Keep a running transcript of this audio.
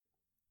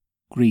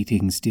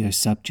Greetings, dear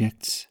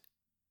subjects.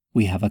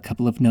 We have a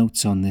couple of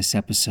notes on this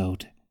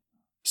episode.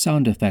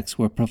 Sound effects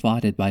were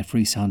provided by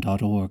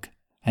freesound.org,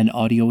 and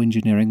audio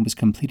engineering was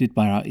completed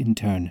by our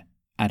intern,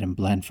 Adam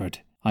Blanford.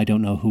 I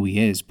don't know who he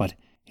is, but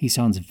he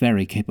sounds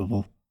very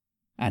capable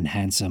and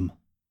handsome.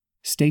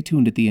 Stay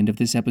tuned at the end of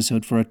this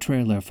episode for a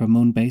trailer for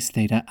Moonbase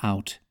Theta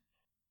Out.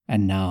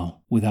 And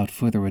now, without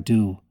further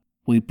ado,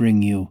 we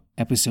bring you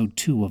episode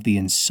 2 of the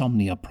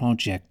Insomnia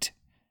Project.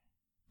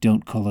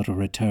 Don't call it a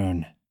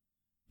return,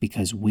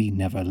 because we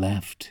never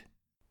left.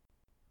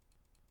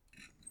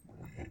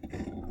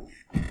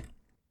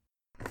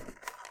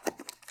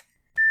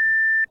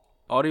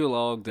 Audio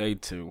log day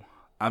 2.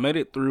 I made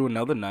it through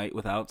another night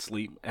without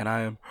sleep, and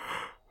I am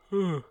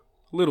a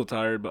little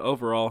tired, but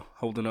overall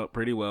holding up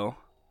pretty well.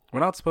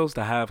 We're not supposed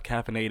to have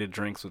caffeinated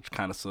drinks, which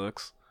kind of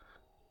sucks.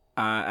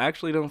 I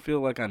actually don't feel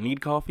like I need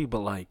coffee,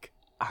 but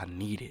I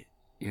need it,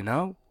 you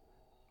know?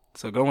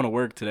 So going to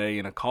work today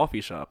in a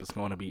coffee shop is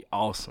going to be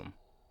awesome.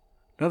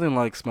 Nothing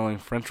like smelling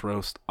French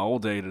roast all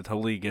day to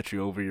totally get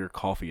you over your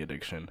coffee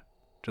addiction.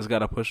 Just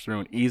gotta push through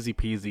an easy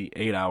peasy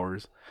 8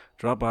 hours,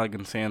 drop by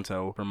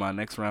Gonsanto for my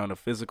next round of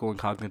physical and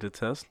cognitive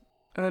tests,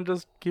 and then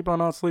just keep on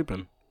not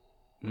sleeping.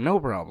 No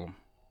problem.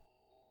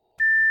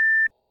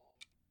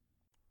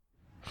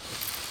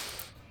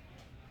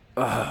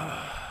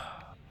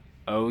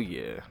 Oh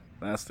yeah,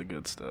 that's the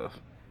good stuff.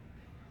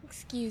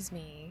 Excuse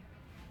me.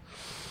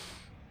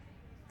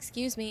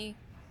 Excuse me.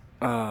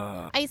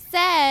 I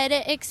said,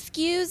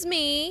 excuse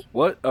me.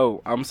 What?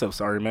 Oh, I'm so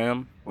sorry,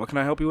 ma'am. What can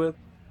I help you with?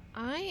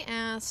 I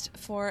asked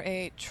for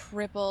a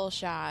triple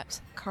shot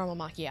caramel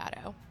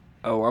macchiato.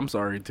 Oh, I'm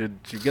sorry. Did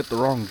you get the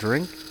wrong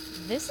drink?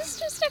 This is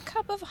just a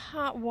cup of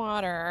hot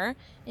water,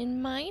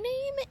 and my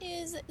name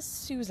is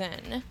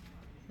Susan.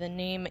 The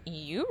name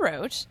you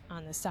wrote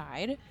on the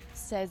side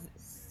says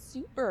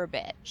Super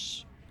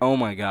Bitch. Oh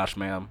my gosh,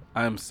 ma'am.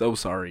 I am so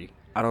sorry.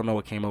 I don't know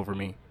what came over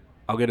me.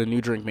 I'll get a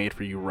new drink made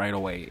for you right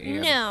away,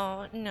 and...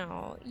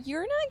 No.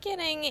 You're not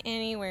getting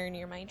anywhere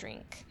near my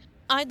drink.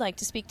 I'd like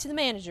to speak to the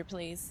manager,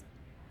 please.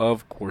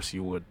 Of course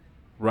you would.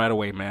 Right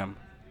away, ma'am.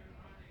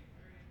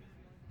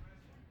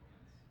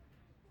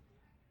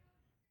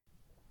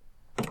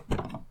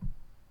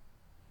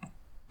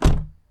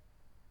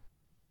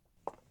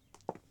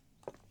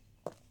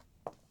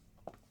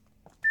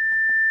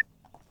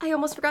 I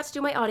almost forgot to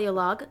do my audio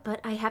log,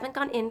 but I haven't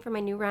gone in for my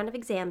new round of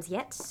exams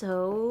yet,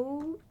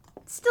 so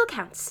still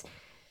counts.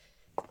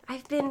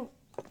 I've been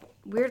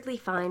weirdly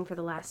fine for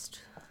the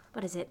last,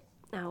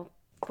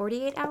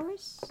 48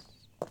 hours?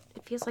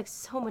 It feels like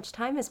so much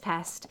time has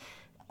passed.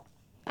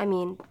 I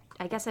mean,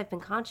 I guess I've been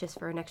conscious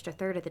for an extra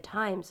third of the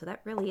time, so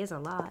that really is a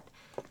lot.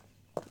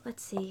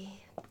 Let's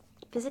see.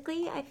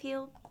 Physically, I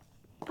feel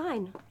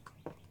fine.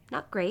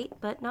 Not great,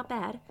 but not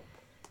bad.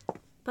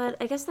 But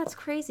I guess that's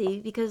crazy,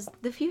 because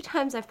the few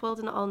times I've pulled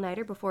an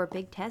all-nighter before a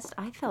big test,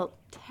 I felt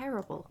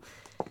terrible.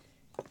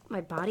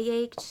 My body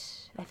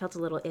ached, I felt a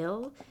little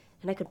ill,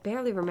 and I could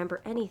barely remember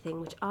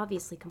anything, which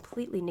obviously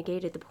completely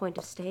negated the point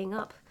of staying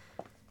up.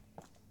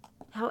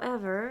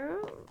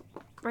 However,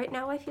 right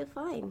now I feel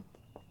fine.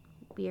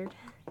 Weird.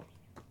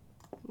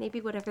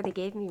 Maybe whatever they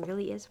gave me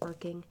really is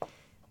working.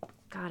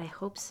 God, I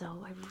hope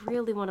so. I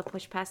really want to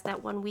push past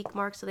that 1 week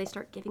mark so they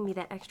start giving me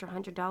that extra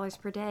 $100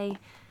 per day.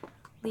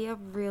 Leah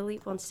really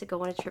wants to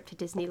go on a trip to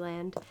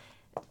Disneyland.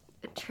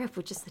 A trip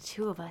with just the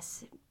two of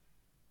us.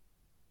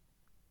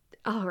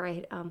 All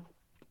right,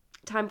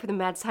 time for the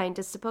mad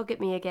scientist to poke at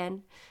me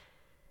again.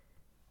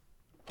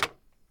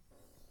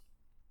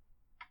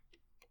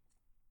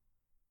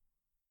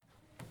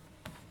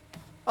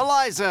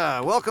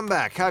 Eliza, welcome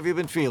back. How have you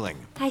been feeling?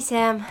 Hi,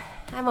 Sam.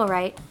 I'm all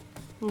right.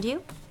 And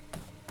you?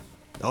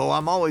 Oh,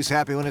 I'm always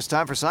happy when it's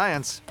time for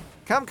science.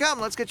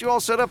 Come, let's get you all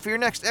set up for your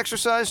next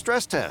exercise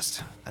stress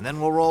test, and then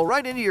we'll roll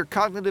right into your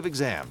cognitive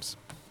exams.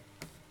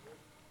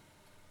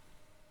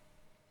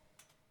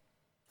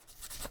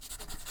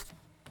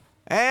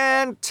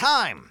 And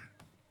time!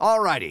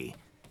 Alrighty.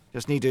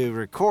 Just need to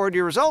record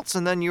your results,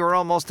 and then you're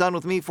almost done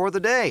with me for the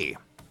day.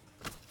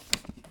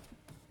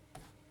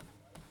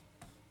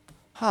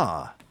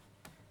 Huh?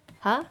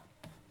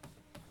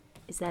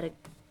 Is that a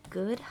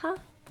good huh?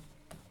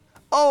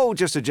 Oh,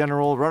 just a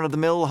general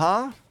run-of-the-mill,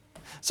 huh?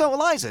 So,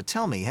 Eliza,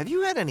 tell me, have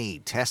you had any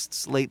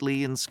tests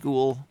lately in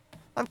school?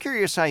 I'm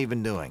curious how you've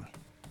been doing.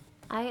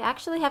 I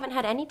actually haven't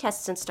had any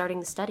tests since starting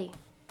the study.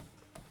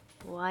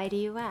 Why do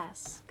you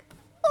ask?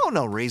 Oh,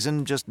 no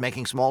reason, just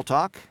making small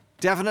talk.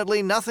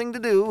 Definitely nothing to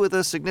do with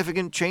a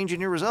significant change in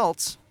your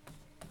results.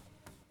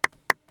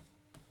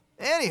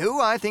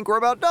 Anywho, I think we're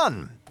about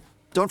done.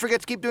 Don't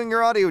forget to keep doing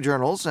your audio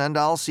journals, and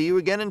I'll see you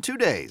again in 2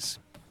 days.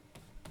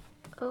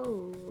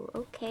 Oh,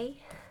 okay.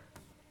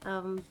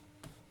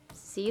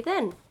 See you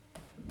then.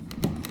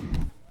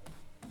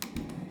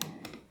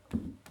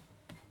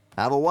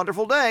 Have a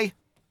wonderful day.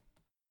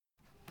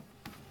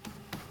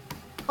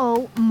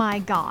 Oh my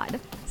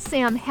god.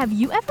 Sam, have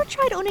you ever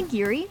tried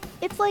onigiri?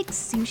 It's like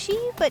sushi,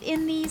 but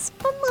in these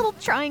fun little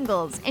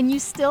triangles, and you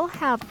still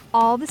have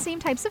all the same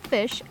types of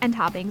fish and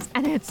toppings,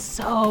 and it's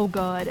so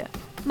good.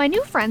 My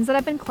new friends that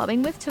I've been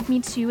clubbing with took me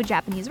to a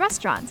Japanese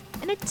restaurant,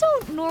 and I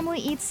don't normally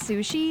eat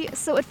sushi,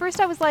 so at first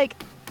I was like,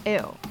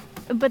 ew.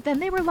 But then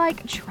they were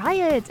like, try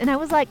it, and I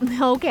was like,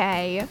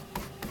 okay.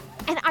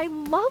 And I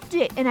loved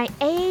it, and I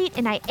ate,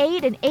 and I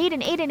ate, and ate,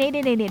 and ate, and ate,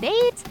 and ate, and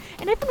ate,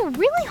 and I've been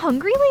really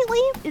hungry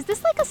lately. Is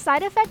this like a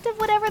side effect of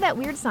whatever that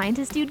weird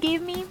scientist dude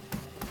gave me?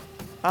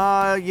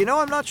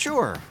 I'm not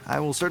sure. I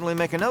will certainly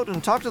make a note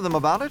and talk to them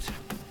about it.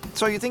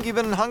 So you think you've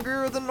been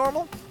hungrier than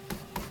normal?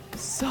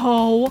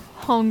 So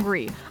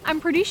hungry. I'm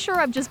pretty sure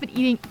I've just been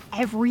eating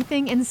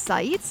everything in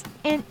sight.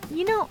 And,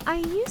 I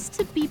used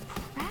to be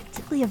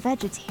practically a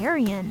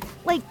vegetarian.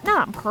 Like,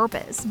 not on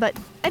purpose, but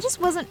I just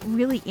wasn't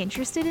really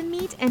interested in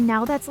meat, and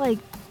now that's like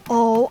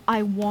all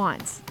I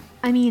want.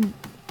 I mean,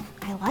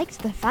 I liked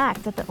the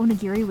fact that the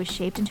onigiri was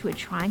shaped into a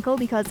triangle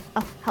because,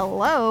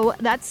 hello,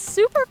 that's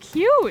super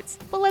cute.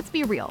 But let's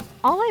be real.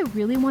 All I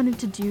really wanted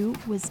to do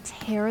was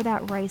tear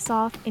that rice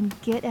off and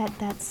get at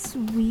that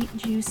sweet,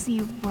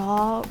 juicy,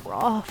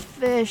 raw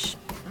fish.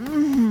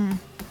 Mmm.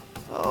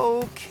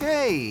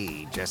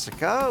 Okay,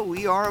 Jessica,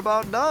 we are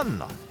about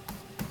done.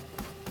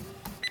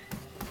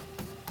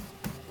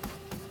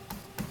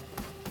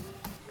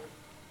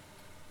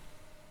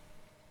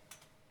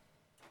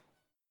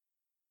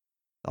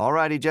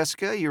 Alrighty,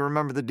 Jessica, you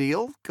remember the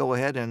deal. Go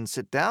ahead and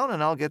sit down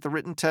and I'll get the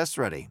written test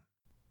ready.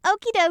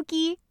 Okie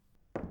dokie.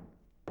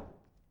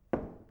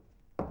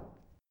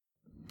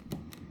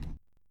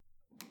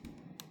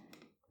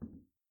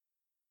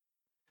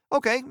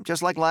 Okay,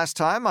 just like last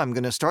time, I'm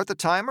going to start the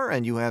timer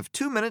and you have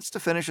 2 minutes to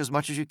finish as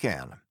much as you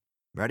can.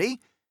 Ready?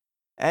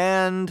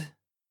 And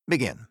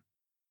begin.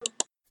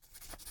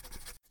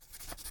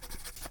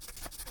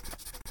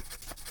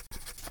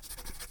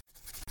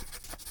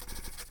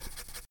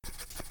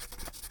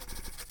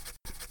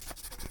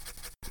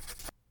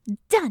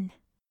 Done.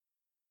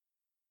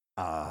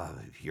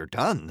 You're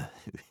done.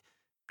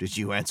 Did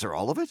you answer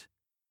all of it?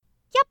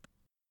 Yep.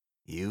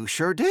 You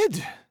sure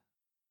did.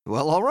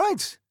 Well, all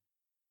right.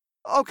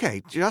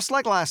 Okay, just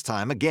like last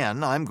time,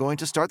 again, I'm going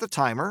to start the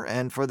timer,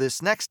 and for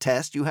this next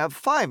test, you have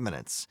 5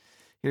 minutes.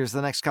 Here's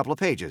the next couple of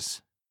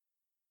pages.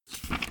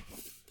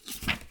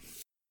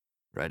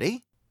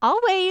 Ready?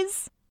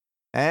 Always.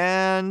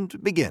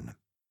 And begin.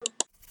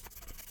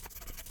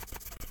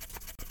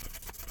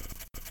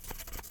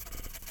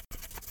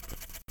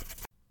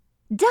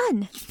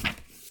 Done.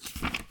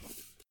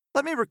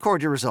 Let me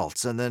record your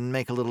results and then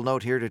make a little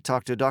note here to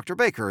talk to Dr.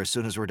 Baker as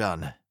soon as we're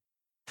done.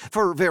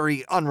 For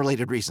very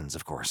unrelated reasons,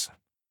 of course.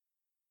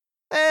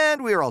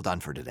 And we are all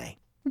done for today.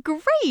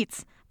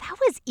 Great. That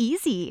was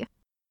easy.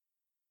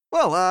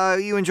 Well,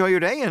 you enjoy your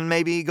day and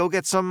maybe go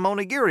get some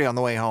onigiri on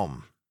the way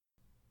home.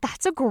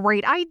 That's a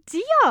great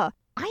idea.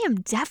 I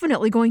am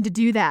definitely going to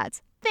do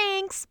that.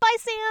 Thanks. Bye,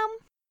 Sam.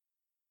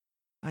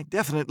 I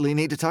definitely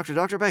need to talk to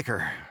Dr.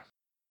 Baker.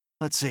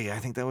 Let's see, I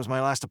think that was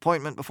my last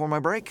appointment before my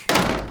break.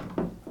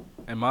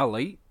 Am I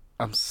late?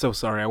 I'm so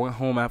sorry. I went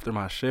home after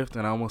my shift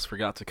and I almost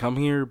forgot to come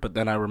here, but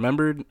then I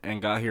remembered and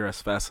got here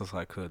as fast as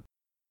I could.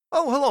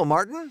 Oh, hello,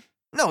 Martin.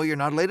 No, you're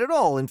not late at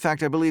all. In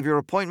fact, I believe your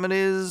appointment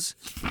is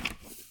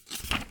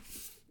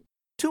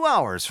 2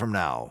 hours from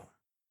now.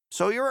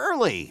 So you're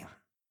early.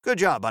 Good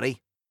job,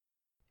 buddy.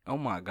 Oh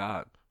my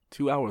god.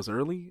 2 hours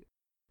early?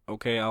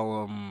 Okay,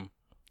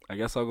 I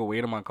guess I'll go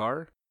wait in my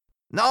car.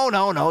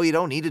 No, you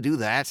don't need to do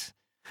that.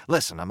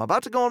 Listen, I'm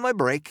about to go on my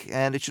break,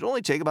 and it should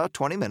only take about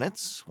 20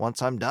 minutes.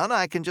 Once I'm done,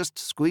 I can just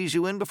squeeze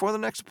you in before the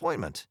next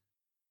appointment.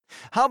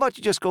 How about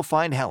you just go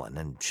find Helen,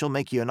 and she'll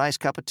make you a nice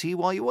cup of tea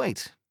while you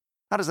wait?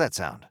 How does that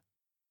sound?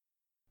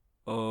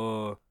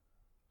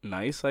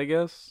 Nice, I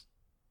guess?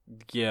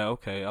 Yeah,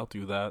 okay, I'll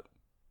do that.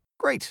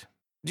 Great.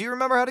 Do you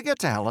remember how to get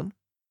to Helen?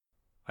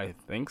 I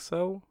think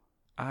so.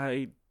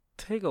 I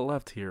take a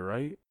left here,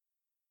 right?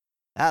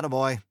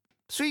 Attaboy.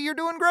 See, you're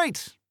doing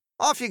great.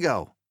 Off you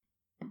go.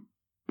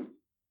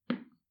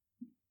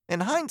 In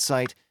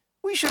hindsight,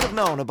 we should have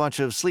known a bunch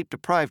of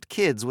sleep-deprived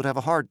kids would have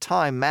a hard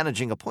time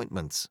managing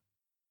appointments.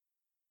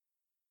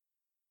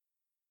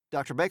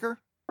 Dr. Baker?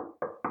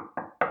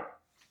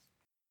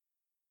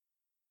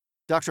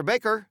 Dr.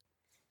 Baker?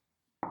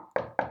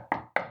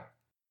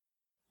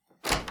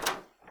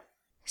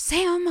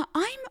 Sam,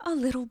 I'm a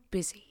little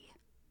busy.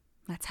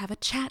 Let's have a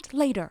chat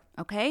later,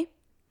 okay?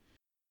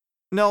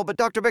 No, but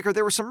Dr. Baker,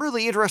 there were some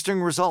really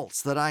interesting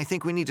results that I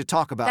think we need to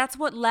talk about. That's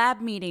what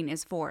lab meeting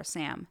is for,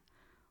 Sam.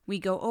 We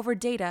go over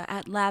data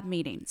at lab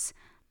meetings.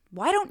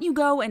 Why don't you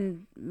go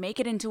and make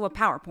it into a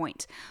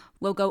PowerPoint?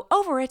 We'll go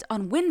over it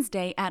on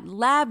Wednesday at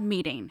lab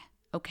meeting,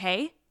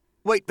 okay?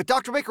 Wait, but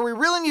Dr. Baker, we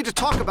really need to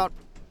talk about...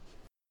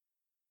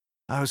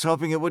 I was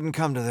hoping it wouldn't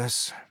come to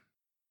this.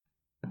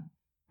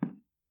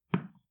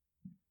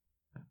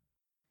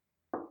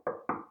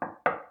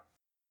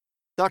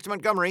 Dr.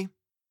 Montgomery?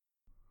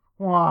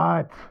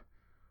 What?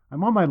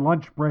 I'm on my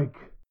lunch break.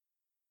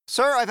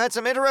 Sir, I've had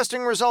some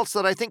interesting results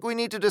that I think we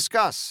need to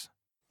discuss.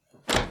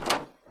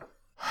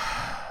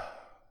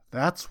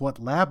 That's what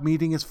lab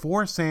meeting is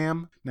for,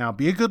 Sam. Now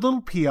be a good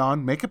little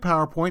peon, make a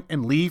PowerPoint,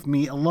 and leave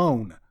me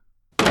alone.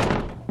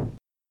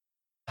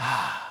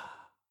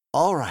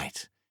 All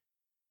right.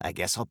 I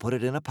guess I'll put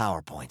it in a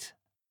PowerPoint.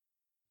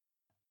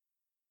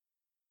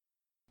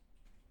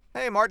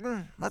 Hey,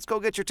 Martin, let's go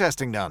get your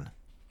testing done.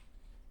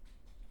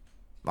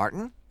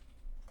 Martin?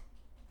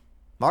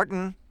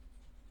 Martin?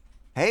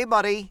 Hey,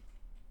 buddy.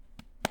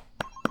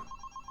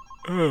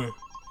 Oh,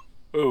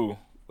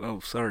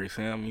 sorry,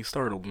 Sam. You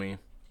startled me.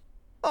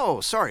 Oh,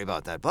 sorry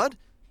about that, bud.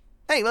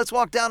 Hey, let's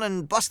walk down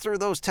and bust through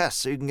those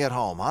tests so you can get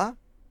home, huh?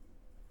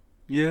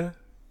 Yeah,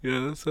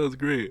 that sounds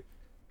great.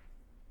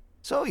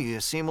 So, you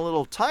seem a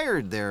little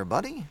tired there,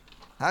 buddy.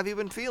 How have you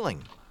been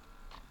feeling?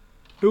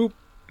 Nope,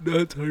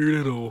 not tired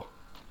at all.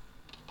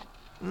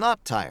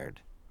 Not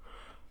tired.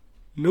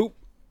 Nope,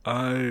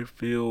 I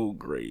feel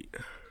great.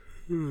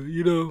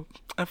 You know,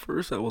 at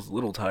first I was a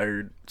little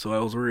tired, so I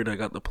was worried I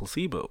got the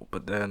placebo,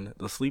 but then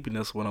the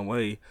sleepiness went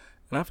away,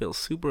 and I feel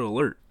super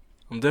alert.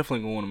 I'm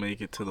definitely going to make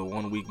it to the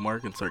 1 week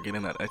mark and start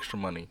getting that extra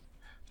money.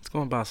 It's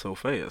going by so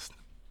fast.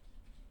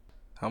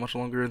 How much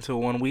longer until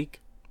 1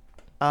 week?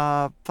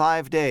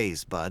 5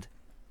 days, bud.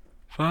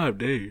 5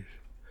 days.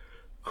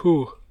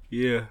 Cool.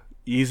 Yeah,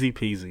 easy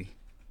peasy.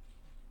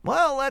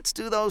 Well, let's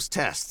do those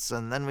tests,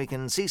 and then we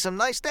can see some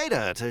nice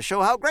data to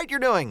show how great you're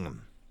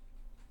doing.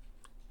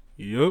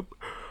 Yup.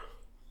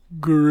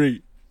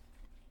 Great.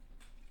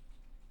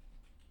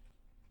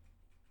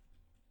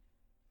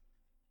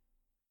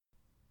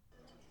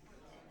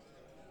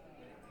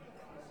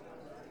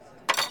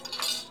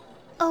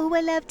 Oh,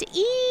 I love to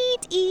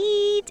eat.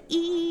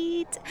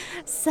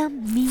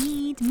 Some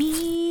meat.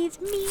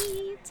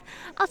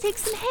 I'll take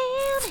some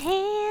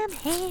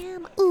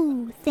ham.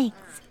 Ooh,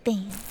 thanks.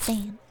 Bam.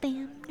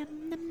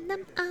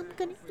 Nom. I'm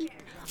gonna eat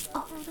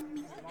all the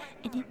meat,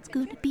 and it's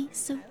gonna be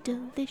so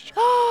delicious.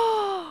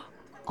 Oh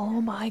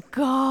my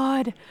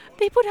God!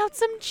 They put out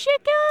some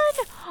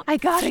chicken! I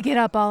gotta get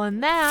up all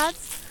in that.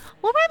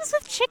 What rhymes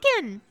with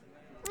chicken?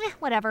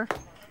 Whatever.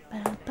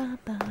 Gonna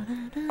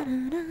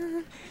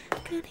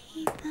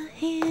eat the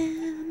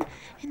ham,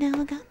 and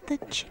now I got the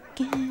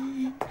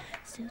chicken.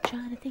 Still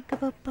trying to think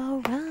of a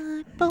bar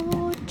right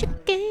for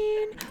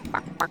chicken.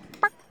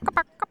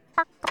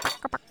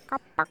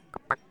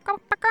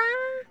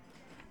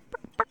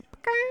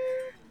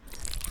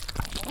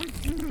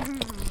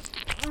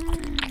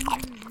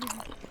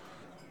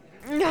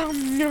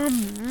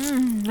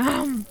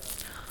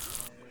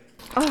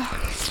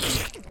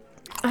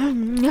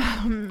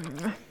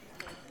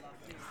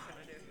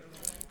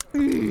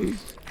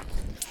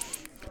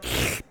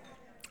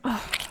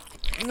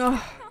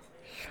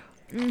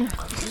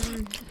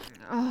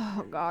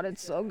 Oh God,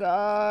 it's so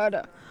good.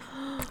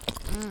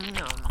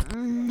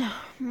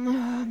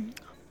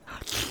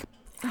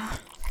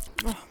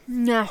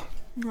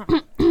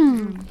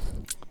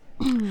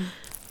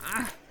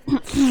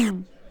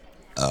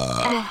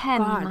 Ahem.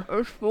 God,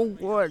 it's so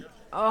good.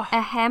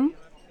 Ahem.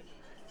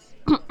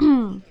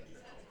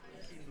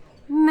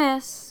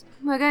 Miss,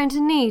 we're going to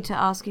need to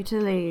ask you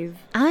to leave.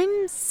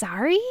 I'm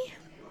sorry?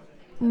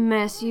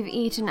 Miss, you've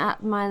eaten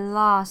at my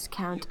last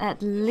count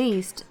at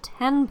least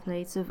 10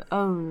 plates of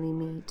only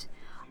meat.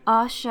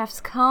 Our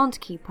chefs can't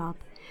keep up,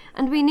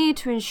 and we need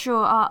to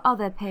ensure our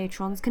other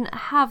patrons can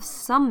have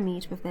some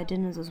meat with their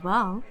dinners as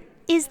well.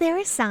 Is there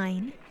a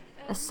sign?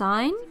 A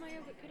sign?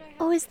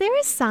 Oh, is there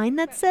a sign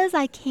that says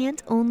I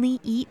can't only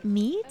eat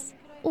meat?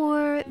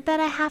 Or that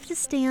I have to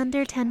stay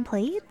under 10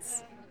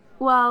 plates?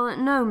 Well,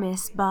 no,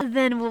 miss, but...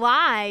 Then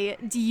why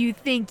do you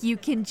think you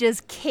can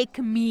just kick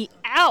me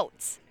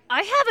out?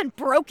 I haven't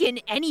broken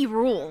any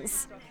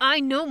rules. I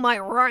know my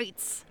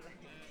rights.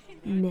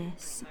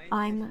 Miss,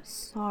 I'm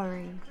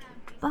sorry,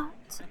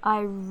 but I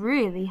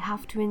really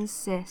have to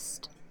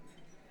insist.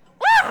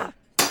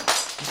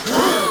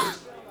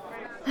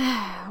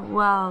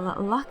 Well,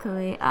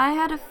 luckily, I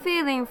had a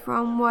feeling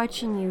from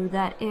watching you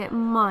that it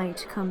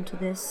might come to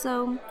this,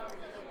 so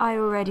I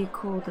already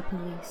called the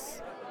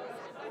police.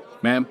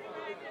 Ma'am,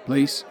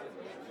 please,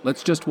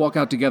 let's just walk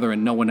out together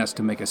and no one has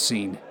to make a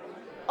scene.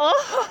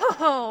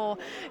 Oh,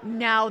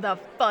 now the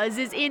fuzz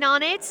is in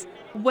on it?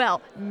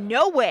 Well,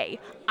 no way.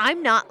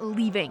 I'm not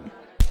leaving.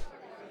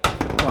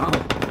 Wow,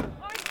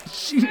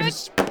 she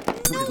is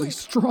really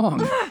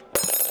strong.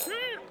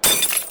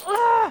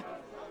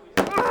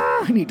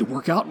 I need to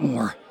work out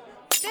more.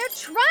 They're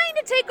trying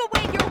to take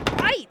away your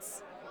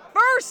rights.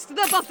 First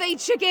the buffet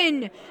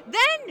chicken,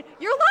 then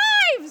your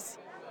lives.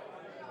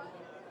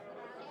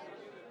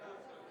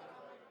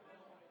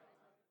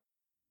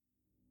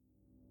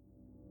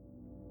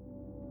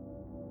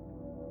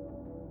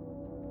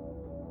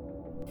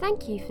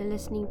 Thank you for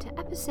listening to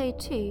episode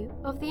 2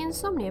 of The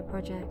Insomnia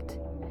Project.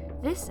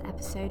 This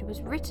episode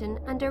was written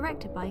and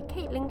directed by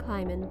Caitlin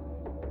Kleiman.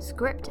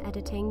 Script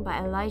editing by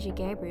Elijah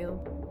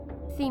Gabriel.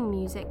 Theme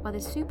music by the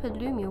Super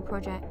Lumial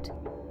Project.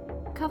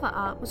 Cover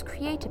art was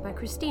created by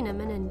Christina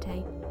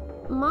Menente.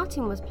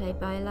 Martin was played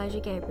by Elijah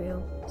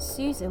Gabriel.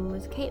 Susan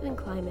was Caitlin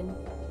Kleiman.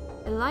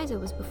 Eliza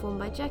was performed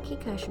by Jackie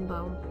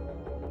Kirschenbaum.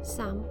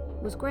 Sam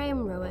was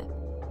Graham Rowett.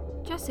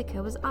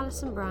 Jessica was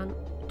Alison Brandt.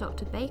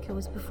 Dr. Baker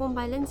was performed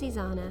by Lindsay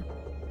Zana.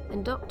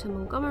 And Dr.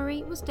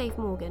 Montgomery was Dave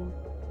Morgan.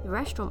 The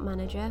restaurant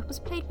manager was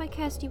played by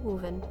Kirsty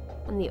Wolven.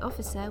 And the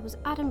officer was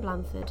Adam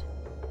Blanford.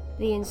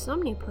 The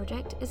Insomnia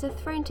Project is a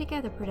thrown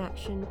together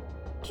production.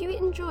 Do you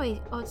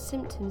enjoy odd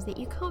symptoms that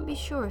you can't be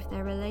sure if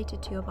they're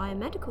related to your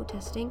biomedical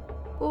testing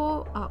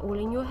or are all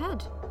in your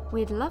head?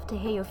 We'd love to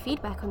hear your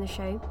feedback on the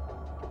show.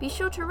 Be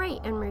sure to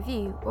rate and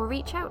review or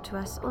reach out to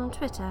us on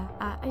Twitter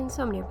at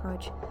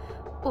InsomniaProj.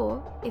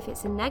 Or, if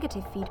it's a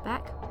negative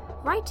feedback,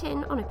 write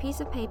in on a piece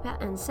of paper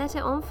and set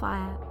it on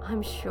fire.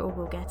 I'm sure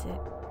we'll get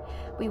it.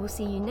 We will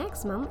see you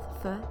next month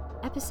for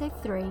episode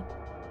 3.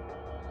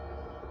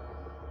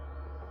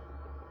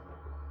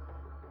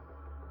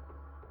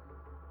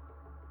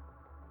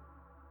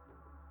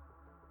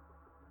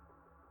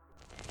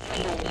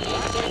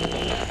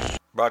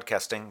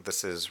 Broadcasting,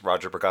 this is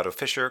Roger Brigado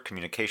Fisher,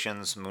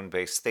 Communications,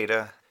 Moonbase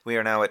Theta. We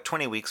are now at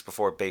 20 weeks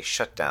before base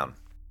shutdown.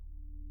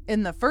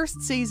 In the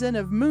first season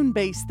of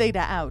Moonbase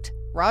Theta Out,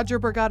 Roger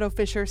Brigado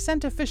Fisher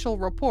sent official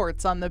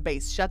reports on the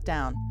base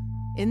shutdown.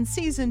 In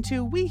Season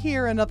 2, we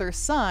hear another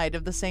side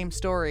of the same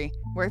story,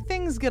 where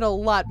things get a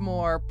lot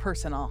more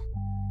personal.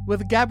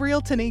 With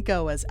Gabrielle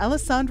Tanico as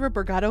Alessandra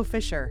Brigado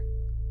Fisher.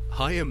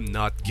 I am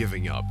not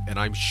giving up, and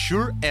I'm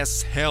sure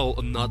as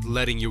hell not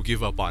letting you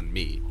give up on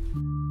me.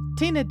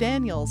 Tina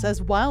Daniels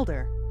as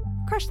Wilder.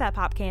 Crush that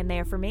pop can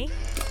there for me.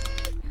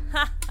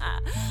 Ha ha!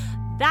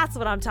 That's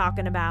what I'm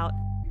talking about.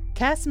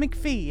 Cass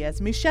McPhee as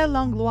Michelle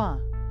Langlois.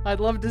 I'd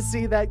love to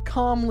see that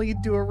calm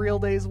lead do a real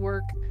day's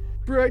work.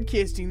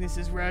 Broadcasting, this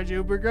is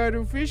Roger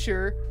Brigado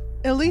Fisher.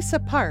 Elisa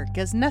Park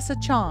as Nessa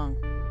Chong.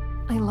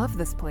 I love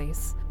this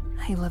place.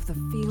 I love the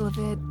feel of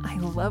it. I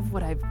love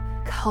what I've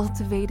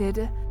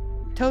cultivated.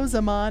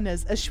 Tozaman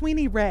as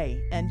Ashwini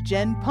Ray and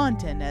Jen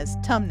Ponton as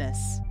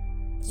Tumnus.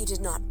 You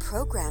did not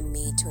program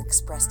me to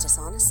express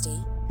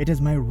dishonesty. It is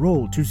my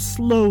role to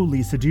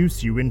slowly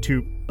seduce you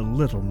into a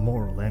little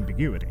moral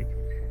ambiguity.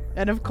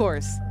 And of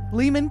course,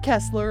 Lehman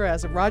Kessler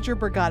as Roger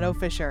Brigado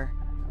Fisher.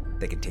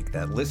 They can take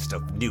that list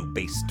of new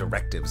base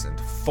directives and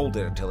fold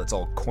it until it's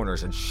all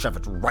corners and shove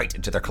it right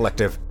into their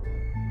collective.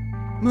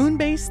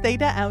 Moonbase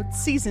Theta Out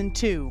Season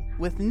 2,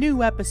 with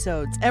new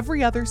episodes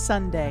every other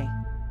Sunday.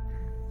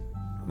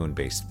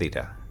 Moonbase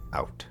Theta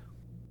out.